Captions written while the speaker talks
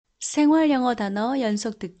생활영어 단어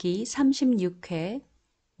연속 듣기 36회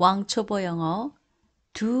왕초보 영어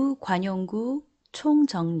두 관용구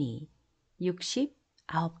총정리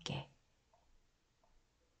 69개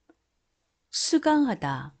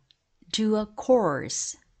수강하다 do a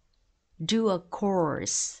course do a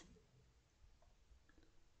course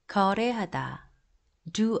거래하다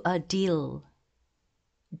do a deal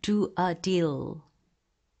do a deal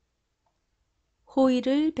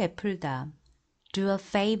호의를 베풀다 do a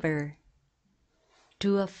favor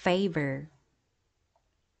do a favor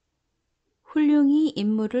훌륭히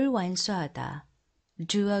임무를 완수하다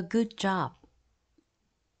do a good job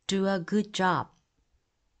do a good job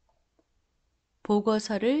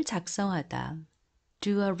보고서를 작성하다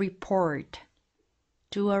do a report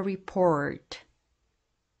do a report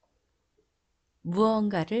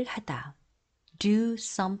무언가를 하다 do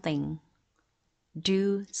something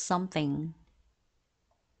do something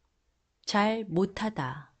잘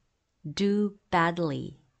못하다 do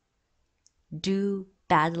badly do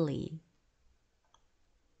badly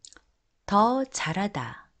더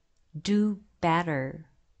잘하다 do better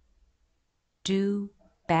do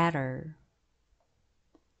better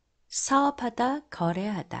사업하다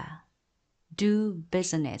거래하다 do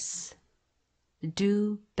business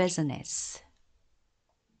do business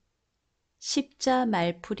십자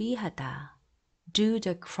말풀이 하다 do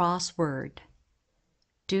the crossword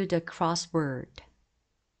do the crossword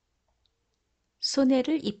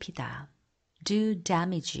손해를 입히다 do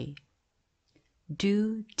damage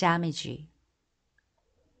do damage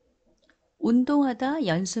운동하다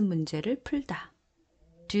연습 문제를 풀다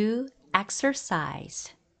do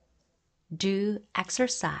exercise do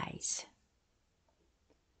exercise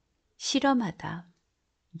실험하다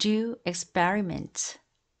do experiment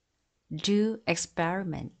do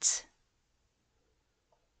experiment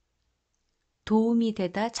도움이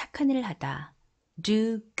되다 착한 일 하다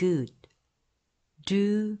do good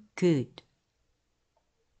do good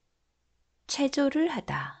체조를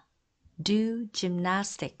하다 do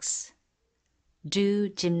gymnastics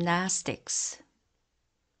do gymnastics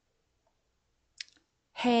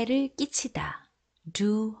해를 끼치다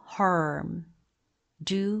do harm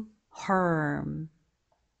do harm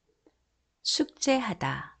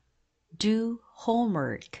숙제하다 do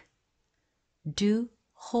homework do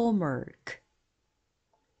homework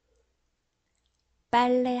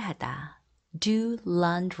빨래하다 do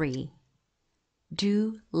laundry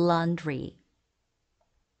do laundry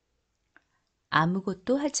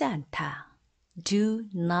아무것도 하지 않다 do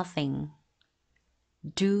nothing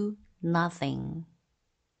do nothing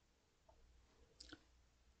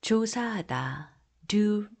조사하다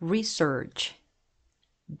do research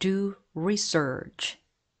do research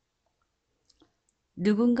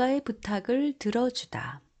누군가의 부탁을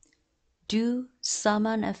들어주다 do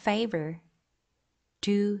someone a favor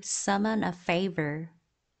do someone a favor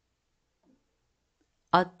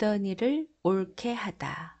어떤 일을 옳게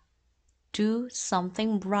하다 do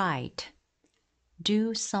something right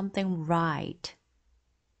do something right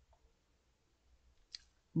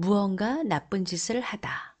무언가 나쁜 짓을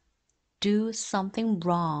하다 do something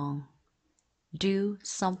wrong do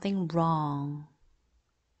something wrong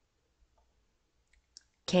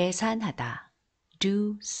계산하다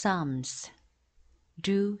do sums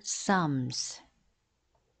do sums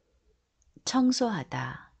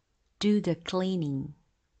청소하다 do the cleaning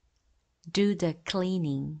do the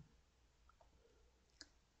cleaning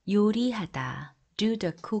요리하다 do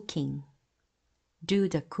the cooking do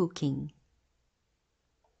the cooking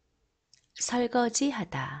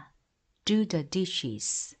설거지하다 do the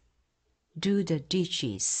dishes do the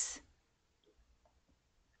dishes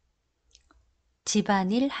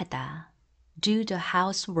집안일 하다 do the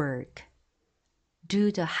housework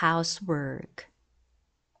do the housework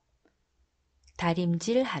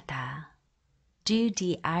다림질하다 do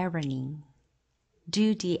the ironing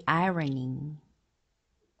do the ironing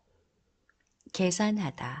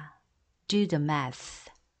계산하다 do the math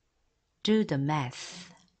do the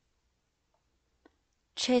math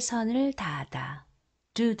최선을 다하다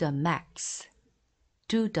do the max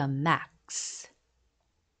do the max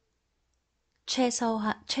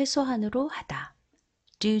최소한으로 하다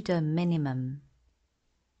do the minimum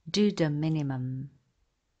do the minimum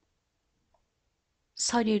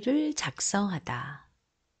서류를 작성하다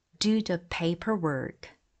do the paperwork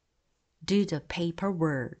do the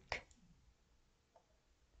paperwork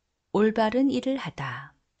올바른 일을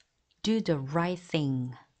하다 do the right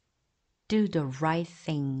thing do the right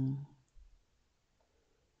thing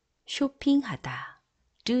쇼핑하다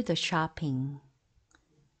do the shopping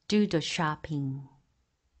do the shopping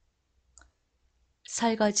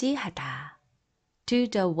설거지하다 do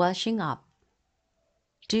the washing up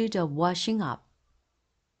do the washing up.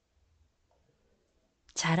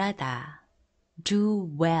 잘하다, do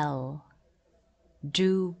well,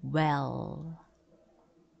 do well.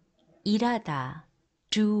 일하다,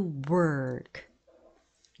 do work,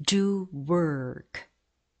 do work.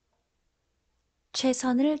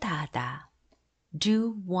 최선을 다하다,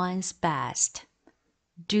 do one's best,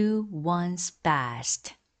 do one's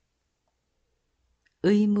best.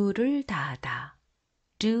 의무를 다하다,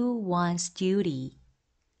 do one's duty,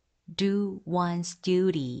 do one's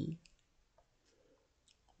duty.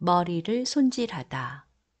 머리를 손질하다,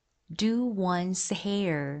 do one's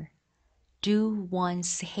hair, do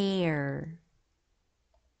one's hair.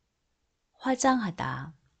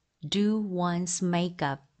 화장하다, do one's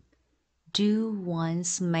makeup, do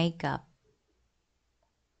one's makeup.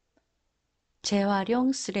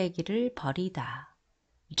 재활용 쓰레기를 버리다,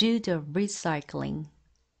 do the recycling,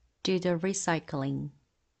 do the recycling.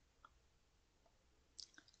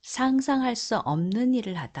 상상할 수 없는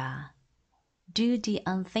일을 하다, do the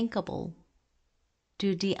unthinkable,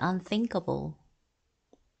 do the unthinkable.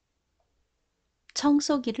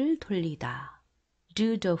 청소기를 돌리다,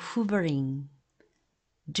 do the hoovering,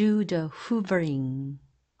 do the hoovering.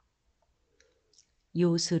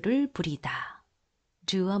 요술을 부리다,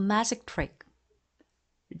 do a magic trick,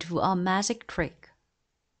 do a magic trick.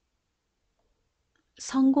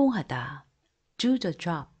 성공하다, do the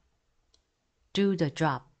job, do the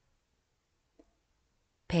job.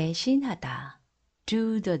 배신하다,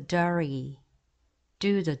 do the dirty,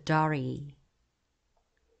 do the dirty.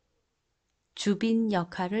 주빈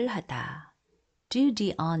역할을 하다, do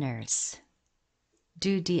the honors,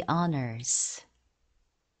 do the honors.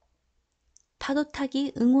 파도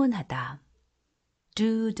타기 응원하다,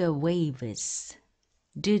 do the waves,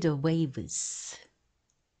 do the waves.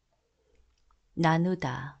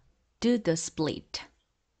 나누다, do the split,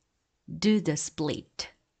 do the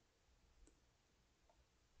split.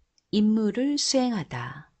 임무를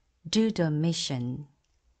수행하다, do the mission,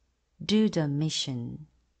 do the mission.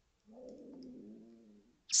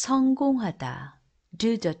 성공하다,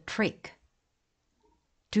 do the trick,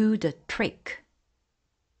 do the trick.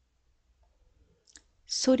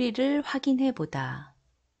 소리를 확인해 보다,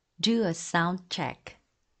 do a sound check,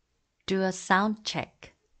 do a sound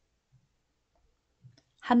check.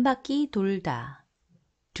 한 바퀴 돌다,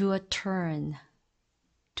 do a turn,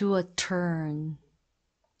 do a turn.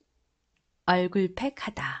 얼굴팩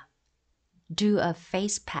하다, do a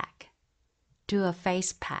face pack, do a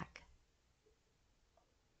face pack.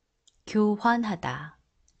 교환하다,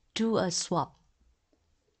 do a swap,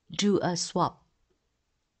 do a swap.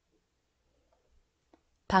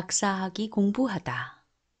 박사학위 공부하다,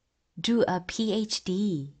 do a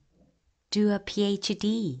PhD, do a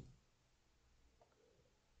PhD.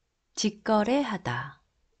 직거래하다,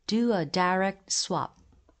 do a direct swap,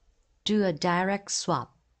 do a direct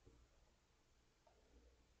swap.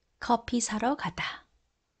 커피 사러 가다,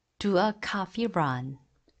 do a coffee run,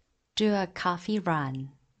 do a coffee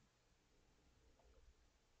run.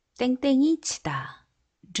 땡땡이 치다,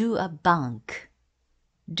 do a bunk,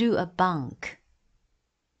 do a bunk.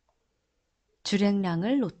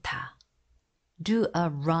 주행량을 놓다, do a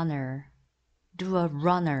runner, do a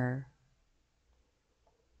runner.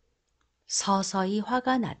 서서히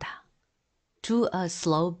화가 나다, do a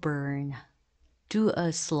slow burn, do a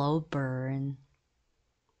slow burn.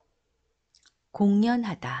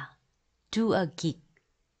 공연하다, do a gig,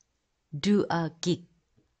 do a gig.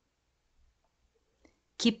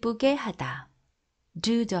 기쁘게 하다,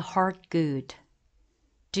 do the heart good,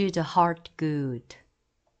 do the heart good.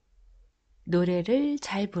 노래를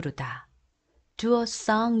잘 부르다, do a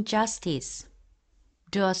song justice,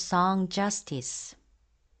 do a song justice.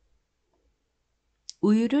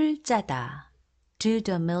 우유를 짜다, do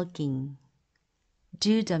the milking,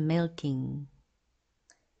 do the milking.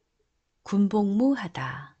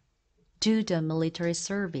 군복무하다, do the military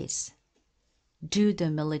service, do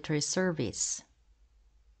the military service.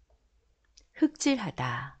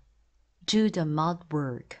 흙질하다, do the mud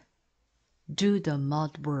work, do the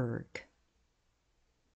mud work.